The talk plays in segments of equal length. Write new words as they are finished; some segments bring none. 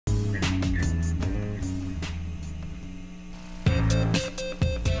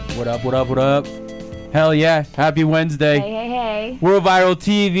What up, what up, what up? Hell yeah. Happy Wednesday. Hey, hey, hey. World Viral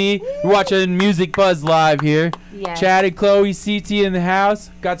TV. We're watching Music Buzz live here. Yes. Chad and Chloe, CT in the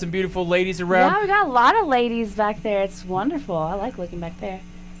house. Got some beautiful ladies around. Yeah, we got a lot of ladies back there. It's wonderful. I like looking back there.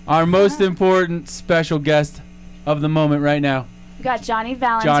 Our most important special guest of the moment right now. We got Johnny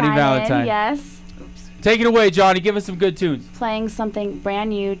Valentine. Johnny Valentine. Yes. Take it away, Johnny. Give us some good tunes. Playing something brand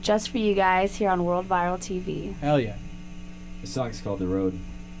new just for you guys here on World Viral TV. Hell yeah. The song's called The Road.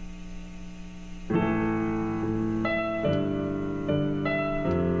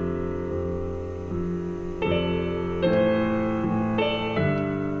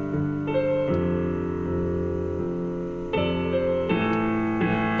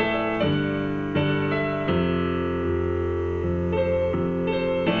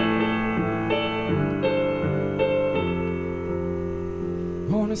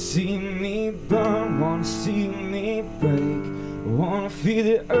 Wanna see me burn, wanna see me break. Wanna feel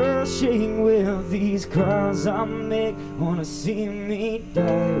the earth shake with these cries I make. Wanna see me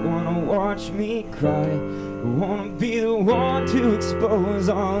die, wanna watch me cry. Wanna be the one to expose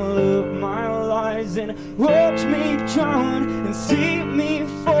all of my lies and watch me drown and see me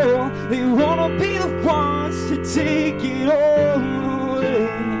fall. They wanna be the ones to take it all away.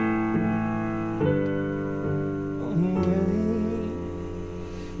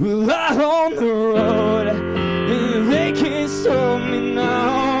 Well, I'm on the road, and they can't stop me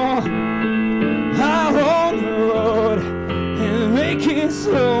now. I'm on the road, and they can't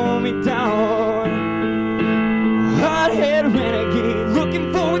slow me down. Hot-head renegade,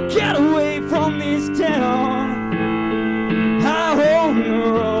 looking for a getaway from this town. I'm on the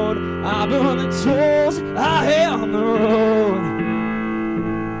road, I burn the tolls, I am the road.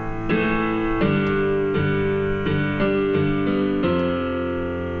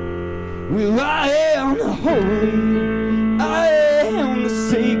 Well, I am the holy, I am the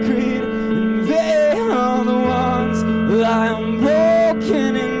sacred, and they are the ones that I am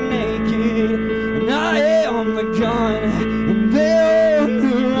broken and naked. And I am the gun, and they are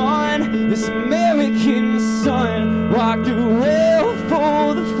the run. This American sun walked away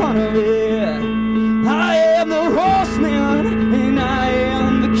for the fun of it. I am the horseman, and I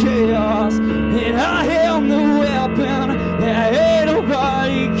am the chaos, and I am the weapon that ain't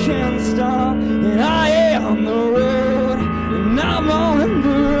nobody can stop. And I am the road, and I'm on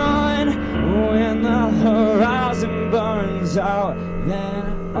the run. When the horizon burns out, then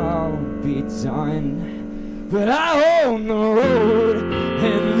I'll be done. But I own the road,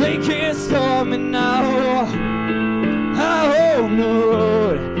 and they can't stop me now. I own the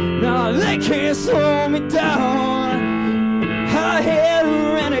road, now they can't slow me down. I had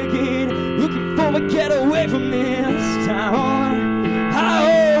a renegade, looking for a getaway from this town.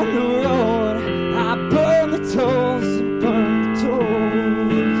 I own the road, I burn the tolls, burn the tolls.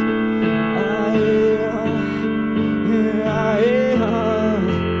 I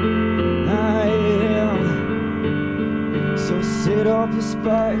am. So sit up your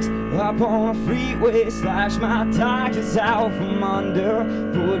spikes up on a freeway, slash my tires out from under.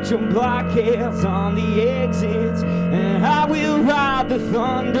 Put your blockheads on the exits, and I will ride the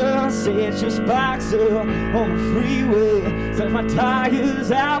thunder. Set your spikes up on the freeway, slash my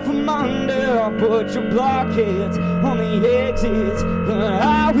tires out from under. Put your blockheads on the exits, but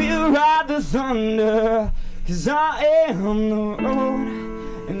I will ride the thunder. 'Cause I am the road,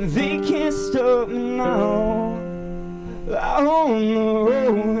 and they can't stop me now. I'm on the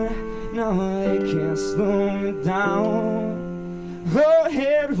road, now they can't slow me down.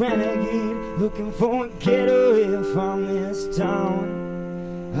 Hard-head renegade, looking for a getaway from this town.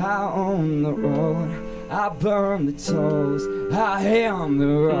 I own the road, I burn the tolls, I am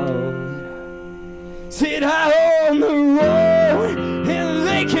the road. Said I own the road, and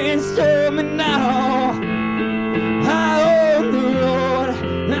they can't stop me now. I own the road,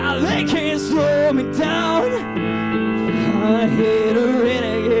 now they can't slow me down. I hate a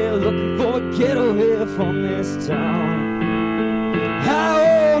renegade, looking for a getaway from this town. I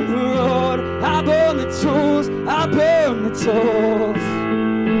own the road, I burn the tools, I burn the tolls.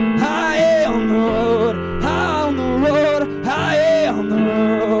 I am the road, I am the road, I am the road.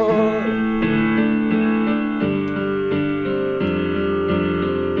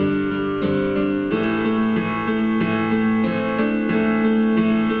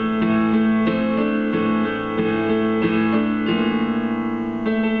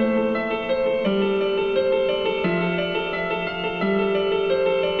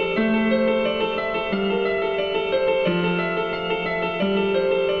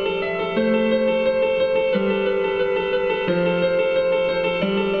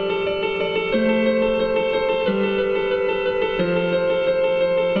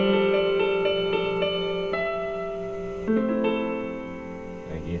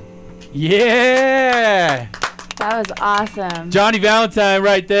 Yeah. That was awesome. Johnny Valentine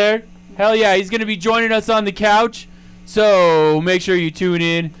right there. Hell yeah, he's going to be joining us on the couch. So make sure you tune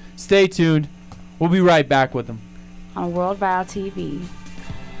in. Stay tuned. We'll be right back with him. On World Viral TV.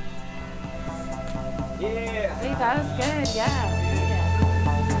 Yeah. See, that was good. Yeah.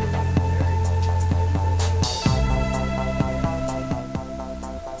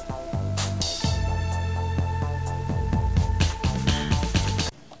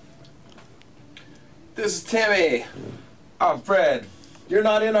 This is Timmy. I'm Fred. You're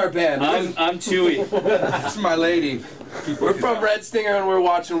not in our band. I'm Chewy. That's my lady. We're from Red Stinger and we're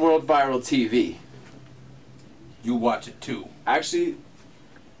watching World Viral TV. You watch it too. Actually,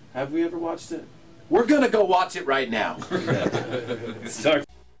 have we ever watched it? We're gonna go watch it right now. Start.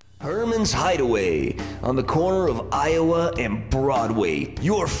 Herman's Hideaway on the corner of Iowa and Broadway.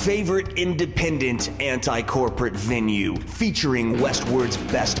 Your favorite independent anti-corporate venue featuring Westward's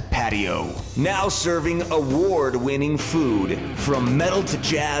best patio. Now serving award-winning food. From metal to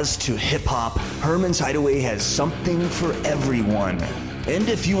jazz to hip-hop, Herman's Hideaway has something for everyone. And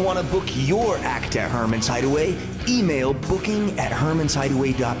if you want to book your act at Herman's Hideaway, email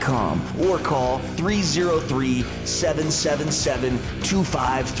booking@hermanshideaway.com or call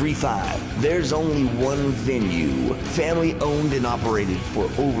 303-777-2535. There's only one venue, family owned and operated for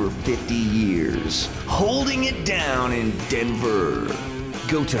over 50 years. Holding it down in Denver.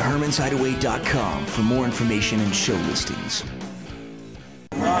 Go to hermanshideaway.com for more information and show listings.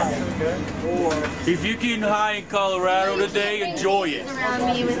 If you're getting high in Colorado today, enjoy it.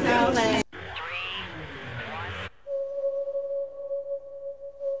 Around me without like.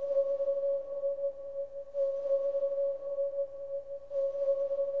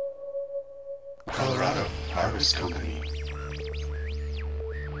 Colorado Harvest Company.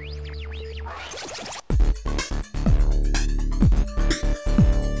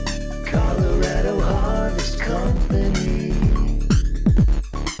 Colorado Harvest Company.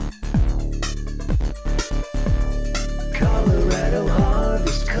 Colorado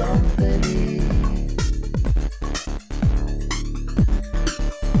Harvest Company.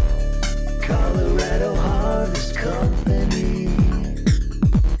 Colorado Harvest Company.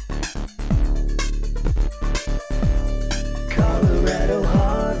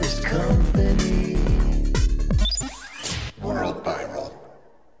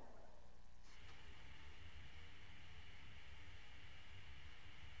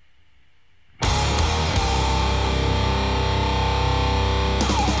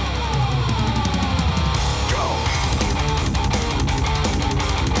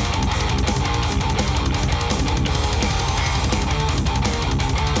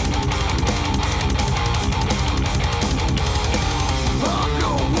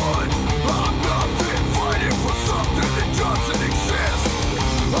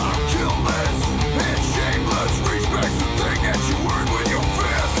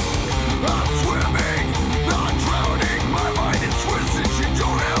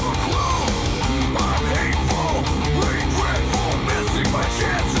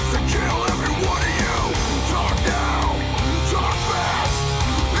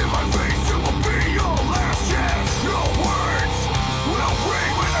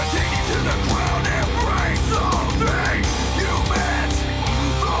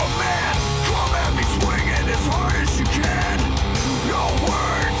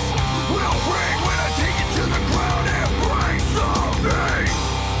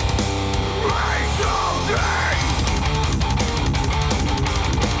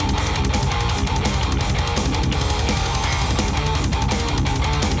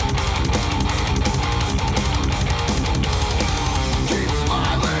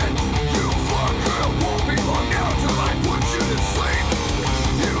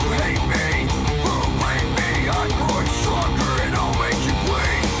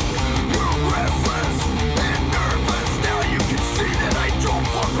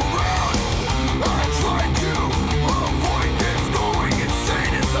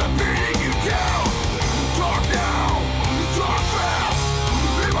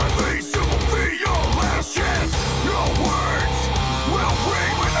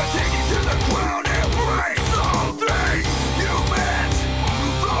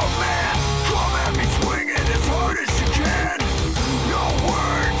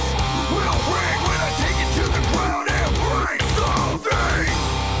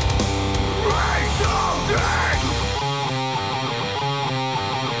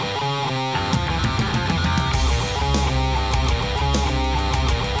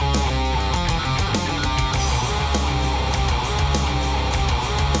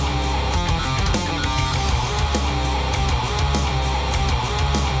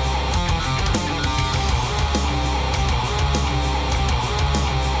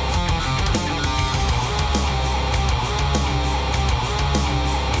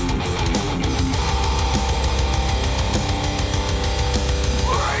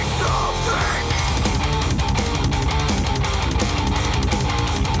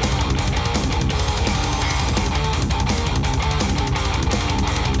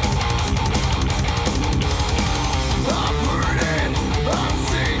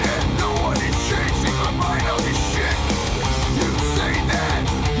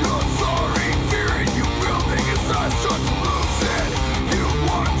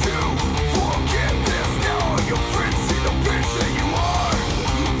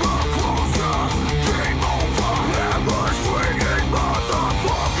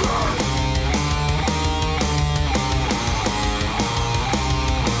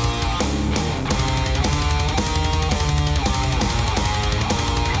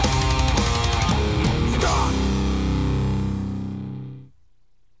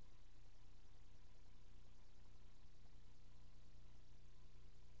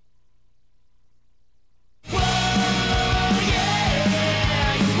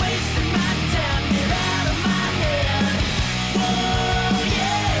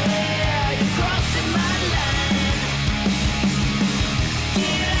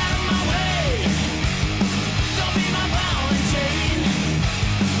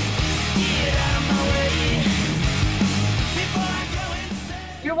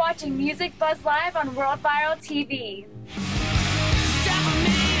 You're watching Music Buzz Live on World Viral TV.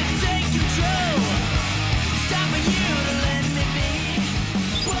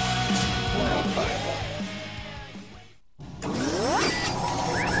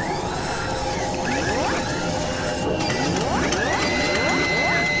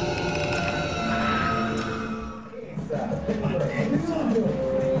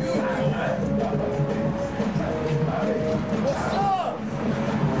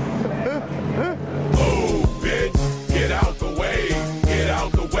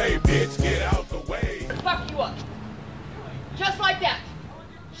 Just like that.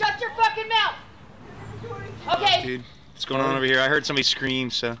 Shut your fucking mouth. Okay. Dude, what's going on over here? I heard somebody scream,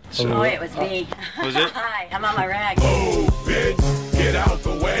 so. Oh, it was me. Was it? Hi, I'm on my rag. Oh, bitch, get out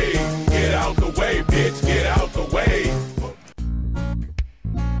the way. Get out the way, bitch, get out the way.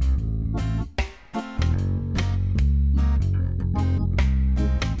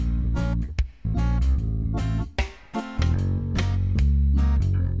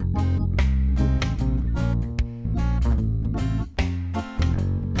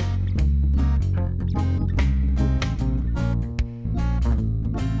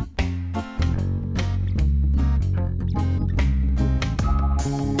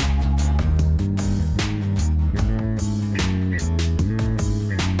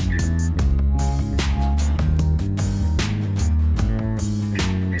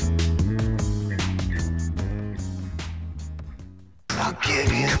 I'll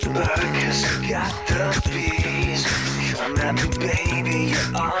give you the burgers, I got the bees. Come at me, baby,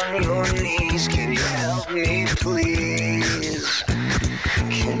 you're on your knees. Can you help me, please?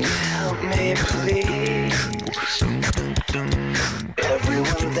 Can you help me, please?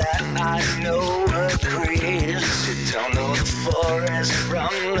 Everyone that I know agrees. You don't know the forest from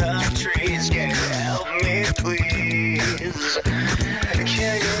the trees. Can you help me, please? Can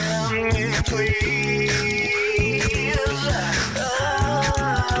you help me, please?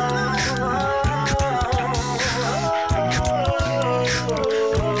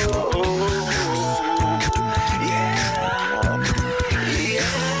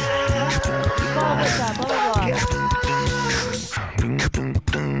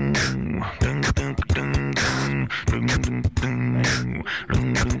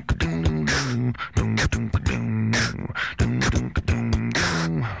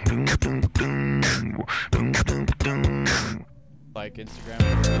 Like Instagram.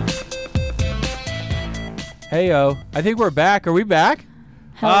 Heyo, I think we're back. Are we back?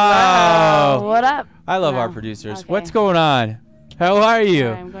 Hello. Oh, What up? I love No. our producers. Okay. What's going on? How are you?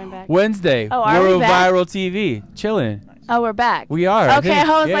 Sorry, I'm going back. Wednesday, Oh, are we World back? Viral TV, chilling. Oh, we're back. We are. I Okay, think.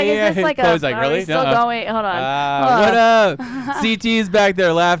 I was Yeah, like, yeah, is this like Chloe's like, are really? we still Nuh-uh. going? Hold on. What up? CT's back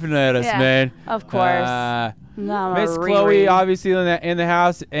there laughing at us, Yeah, man. of course. No, I'm a Miss Riri. Chloe, obviously in the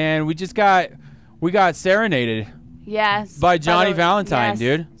house, and we got serenaded Yes. by Johnny the- Valentine, yes.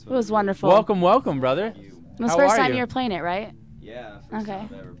 dude. It was wonderful. Welcome, brother. It was How the first are time you? you were playing it, right? Yeah, first Okay. time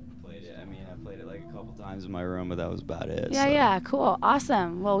I've ever played it. I mean, I played it like a couple times in my room, but that was about it. Yeah, so. yeah, cool,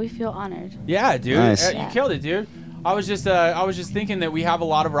 awesome. Well, we feel honored. Yeah, dude. Nice. You Yeah. killed it, dude. I was just thinking that we have a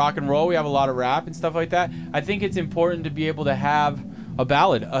lot of rock and roll, we have a lot of rap and stuff like that. I think it's important to be able to have a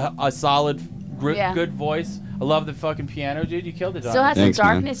ballad, a solid, Yeah. good voice. I love the fucking piano, dude. You killed it. Still has Thanks, some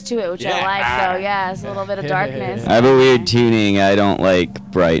man. darkness to it, which Yeah. I like, though. Yeah, it's a little bit of darkness. I have a weird tuning. I don't like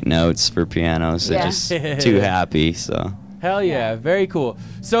bright notes for piano, so Yeah. just too happy. So Hell yeah, very cool.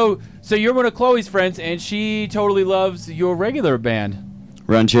 So you're one of Chloe's friends, and she totally loves your regular band.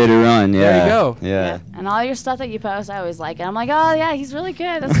 Run, Trader, Run. Yeah. There you go. Yeah. And all your stuff that you post, I always like it. I'm like, oh yeah, he's really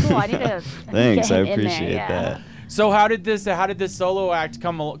good. That's cool. I need to. Thanks. Get I him in there, appreciate yeah. that. So how did this solo act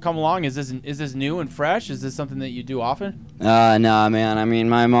come along? Is this new and fresh? Is this something that you do often? Nah, man. I mean,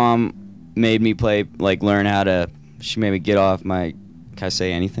 my mom made me learn how to. She made me get off my. Can I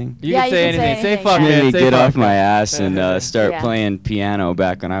say anything? You Yeah, can you say can say anything. Say anything, fuck yeah. She made it. me Say get fuck off my it. ass and start Yeah. playing piano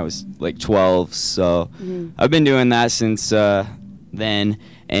back when I was like 12. So Mhm. I've been doing that since then.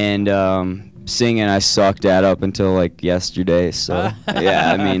 And singing, I sucked at up until like yesterday. So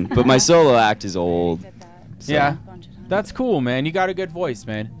yeah, I mean, but my solo act is old. So, Yeah, that's cool, man. You got a good voice,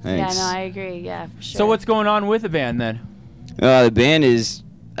 man. Thanks. Yeah, no, I agree. Yeah, for sure. So what's going on with the band then? The band is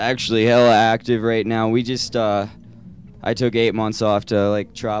actually hella active right now. We just I took 8 months off to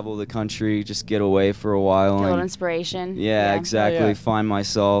like travel the country, just get away for a while. Get a little and inspiration. yeah, exactly. Oh, yeah. Find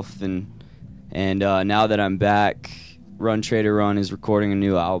myself and now that I'm back, Run Trader Run is recording a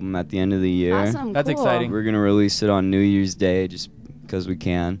new album at the end of the year. Awesome. That's cool. exciting. We're gonna release it on New Year's Day, just because we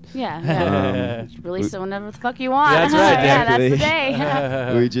can. Yeah. Release it whenever the fuck you want. That's right. Yeah, that's the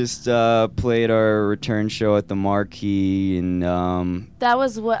day. We just played our return show at the Marquee, and that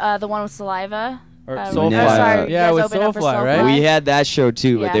was the one with Saliva. Soulfly. Yeah, with Soulfly, right? We had that show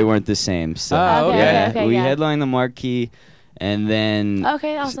too, but Yeah. they weren't the same. So okay, we yeah. headlined the Marquee, and then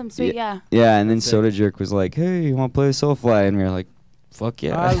Okay, awesome, sweet, yeah. Yeah, and then Soda Jerk was like, "Hey, you want to play Soulfly?" And we were like, "Fuck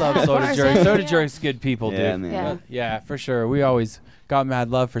yeah!" I love Soda Jerk. Soda Jerk's good people, dude. Yeah, man. Yeah. Yeah, for sure. We always got mad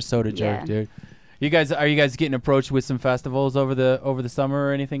love for Soda Jerk, Yeah. dude. Are you guys getting approached with some festivals over the summer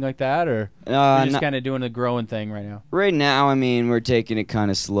or anything like that, or you're just kind of doing a growing thing right now? Right now, I mean, we're taking it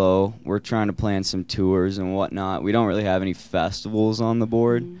kind of slow. We're trying to plan some tours and whatnot. We don't really have any festivals on the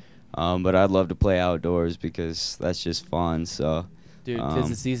board, but I'd love to play outdoors because that's just fun. So, dude, 'tis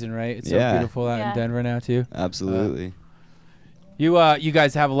the season, right? It's so yeah. beautiful out in Denver now too. Absolutely. You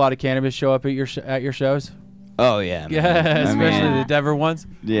guys have a lot of cannabis show up at your shows? Oh yeah, man. Yeah, especially mean, the Denver ones.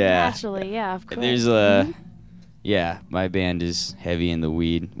 Yeah. Naturally, yeah, of course. There's a yeah, my band is heavy in the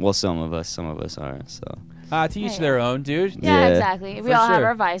weed. Well, some of us are. So. To each their own, dude. Yeah, exactly. We all have sure.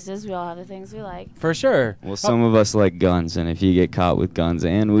 our vices. We all have the things we like. For sure. Well, some of us like guns, and if you get caught with guns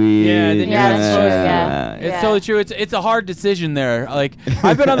and weed, yeah, then that's true. Yeah. It's totally true. It's a hard decision there. Like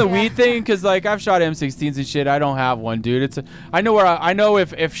I've been on the weed thing because like I've shot M16s and shit. I don't have one, dude. I know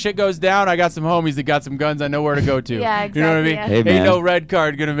if shit goes down, I got some homies that got some guns. I know where to go to. Yeah, exactly. You know what I mean? Yeah. Hey, Ain't man. no red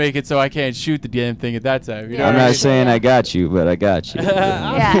card gonna make it so I can't shoot the damn thing at that time. You know I'm what I not mean? saying I got you, but I got you.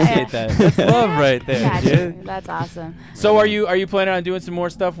 I appreciate that. That's love right there, Gotcha. dude. That's awesome. So are you planning on doing some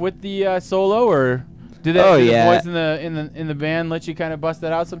more stuff with the solo, or do the boys in the band let you kind of bust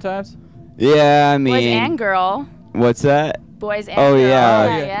that out sometimes? Yeah, I mean. Boys and girl. What's that? Boys and oh girl.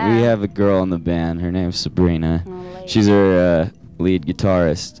 yeah, we have a girl in the band. Her name's Sabrina. She's our lead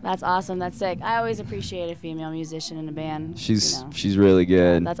guitarist. That's awesome. That's sick. I always appreciate a female musician in a band. She's really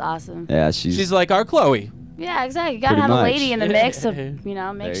good. That's awesome. Yeah, she's like our Chloe. Yeah, exactly. You gotta Pretty have much. a lady in the mix to,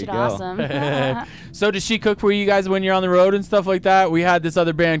 make shit go. awesome. So does she cook for you guys when you're on the road and stuff like that? We had this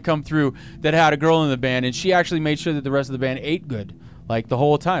other band come through that had a girl in the band, and she actually made sure that the rest of the band ate good, like the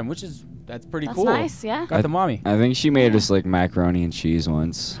whole time, that's pretty cool. That's nice, yeah. Got the mommy. I think she made us like macaroni and cheese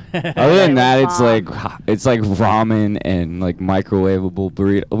once. Other than that, it's like ramen and like microwavable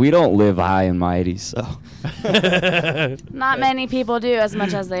burrito. We don't live high and mighty, so. Not many people do as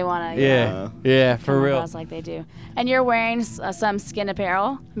much as they want to. Yeah, for come real. across like they do. And you're wearing some skin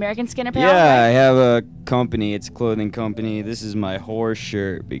apparel, American skin apparel. Yeah, I have a company. It's a clothing company. This is my horse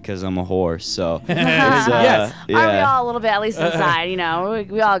shirt because I'm a horse. So. Yes. Yeah. Aren't we all a little bit, at least inside? You know,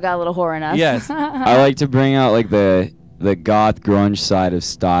 we all got a little whore in us. Yes. I like to bring out like the goth grunge side of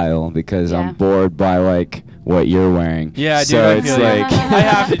style because I'm bored by like what you're wearing. Yeah, dude. So I it's feel like I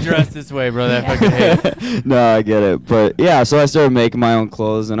have to dress this way, bro. I fucking hate it. No, I get it. But yeah, so I started making my own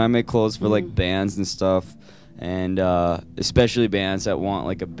clothes, and I make clothes for like bands and stuff, and especially bands that want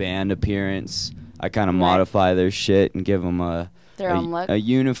like a band appearance. I kind of modify their shit and give them their own look, a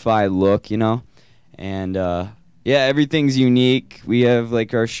unified look, you know, and yeah, everything's unique. We have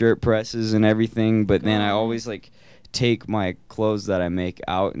like our shirt presses and everything, but then I always like take my clothes that I make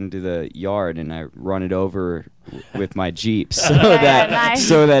out into the yard and I run it over with my Jeep so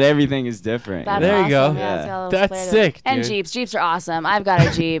that everything is different. That's there you awesome. go. Yeah. That's sick, dude. And Jeeps are awesome. I've got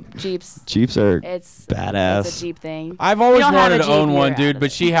a Jeep. Jeeps are it's badass. It's a Jeep thing. I've always wanted wanted to own one, dude,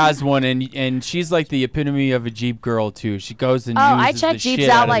 but she has one, and she's like the epitome of a Jeep girl too. She goes and uses I check the Jeeps shit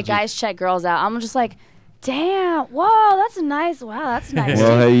out of like the Jeep. guys check girls out. I'm just like, damn, whoa, that's a nice. Well,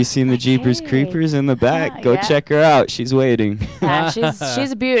 have you seen the Jeepers Creepers in the back? Go check her out. She's waiting. Yeah,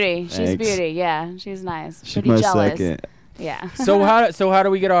 she's a beauty. She's a Thanks. beauty. Yeah, she's nice. She's Pretty my jealous. second. Yeah. So how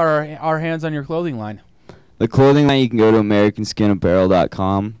do we get our hands on your clothing line? The clothing line, you can go to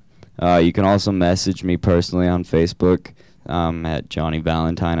AmericanSkinApparel.com. You can also message me personally on Facebook at Johnny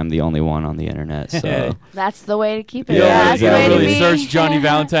Valentine. I'm the only one on the internet, so That's the way to keep it. Yeah, That's the way to really be. search Johnny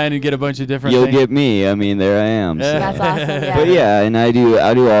Valentine and get a bunch of different you'll things. get me. I mean, there I am. So. That's awesome. Yeah. But yeah, and I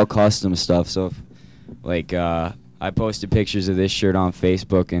do all custom stuff. So if, like I posted pictures of this shirt on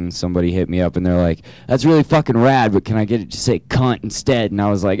Facebook, and somebody hit me up, and they're like, "That's really fucking rad, but can I get it to say cunt instead?" And I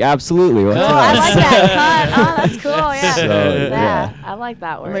was like, "Absolutely." Oh, I like that. Cunt. Oh, that's cool. Yeah. So, yeah. I like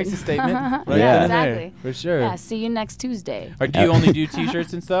that word. It makes a statement. Right Yeah. in there, Exactly. for sure. Yeah. See you next Tuesday. Or do you only do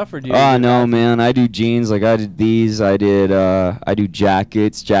T-shirts and stuff, or do you? Oh no, man! I do jeans. Like I did these. I do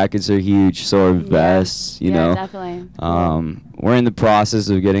jackets. Jackets are huge. So are vests. You know. Definitely. We're in the process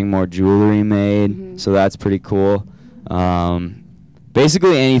of getting more jewelry made, so that's pretty cool.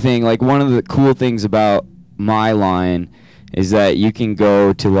 Basically anything. Like one of the cool things about my line is that you can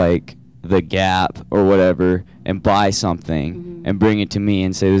go to like the Gap or whatever and buy something and bring it to me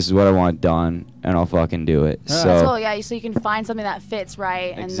and say, this is what I want done, and I'll fucking do it. That's So cool, yeah. So you can find something that fits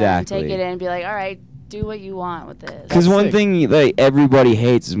right, and Exactly. then take it in and be like, all right, do what you want with this. because one thing like everybody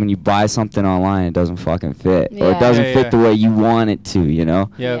hates is when you buy something online, it doesn't fucking fit, or Yeah. it doesn't Yeah, fit yeah. the way you want it to, you know?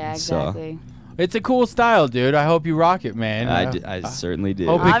 Yep. Yeah, So- exactly. It's a cool style, dude. I hope you rock it, man. I certainly do.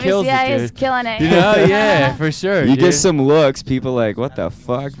 Hope it kills Obviously, yeah, it, he's dude. killing it. You know, yeah, for sure. You dude. get some looks, people like, what the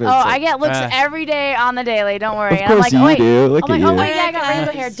fuck? But Oh, it's I like, get looks every day on the daily. Don't worry. Of And I'm course like, you wait. do. Look I'm at like, oh you. wait, yeah, I got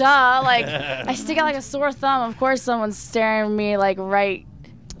rainbow hair. Duh. Like, I stick out like a sore thumb. Of course, someone's staring at me like You're right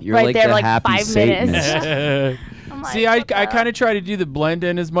like there, the like happy 5 minutes. Satanist. I'm like, See, I what the- kind of try to do the blend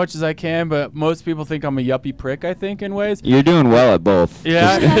in as much as I can, but most people think I'm a yuppie prick, I think, in ways. You're doing well at both.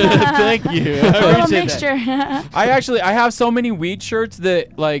 Yeah, thank you. I a little appreciate mixture. that. I have so many weed shirts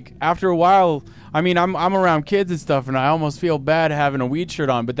that, like, after a while, I mean, I'm around kids and stuff, and I almost feel bad having a weed shirt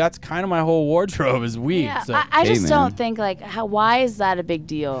on, but that's kind of my whole wardrobe is weed. Yeah, So. I Hey, just man. don't think like why is that a big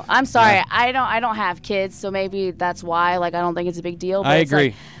deal? I'm sorry, I don't have kids, so maybe that's why like I don't think it's a big deal. But I it's,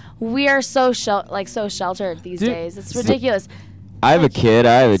 like, agree. we are so sheltered these Dude, days. It's ridiculous. I have a kid.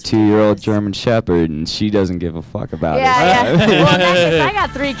 I have a 2-year-old German Shepherd, and she doesn't give a fuck about it. Yeah. Well, in that case, I got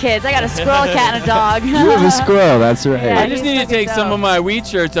 3 kids. I got a squirrel, a cat, and a dog. You have a squirrel. That's right. Yeah, I just need to take some of my weed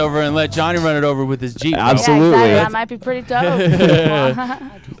shirts over and let Johnny run it over with his Jeep. bro. Absolutely. Yeah, exactly. That might be pretty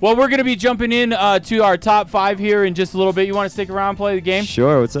dope. Well, we're going to be jumping in to our top 5 here in just a little bit. You want to stick around and play the game?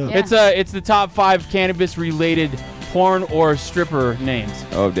 Sure. What's up? Yeah. It's the top 5 cannabis-related porn or stripper names.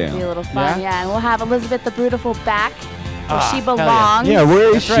 Oh, Be a damn. little fun, yeah. And we'll have Elizabeth the Beautiful back where she hell yeah. belongs. Yeah, where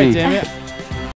is That's she? right, damn it.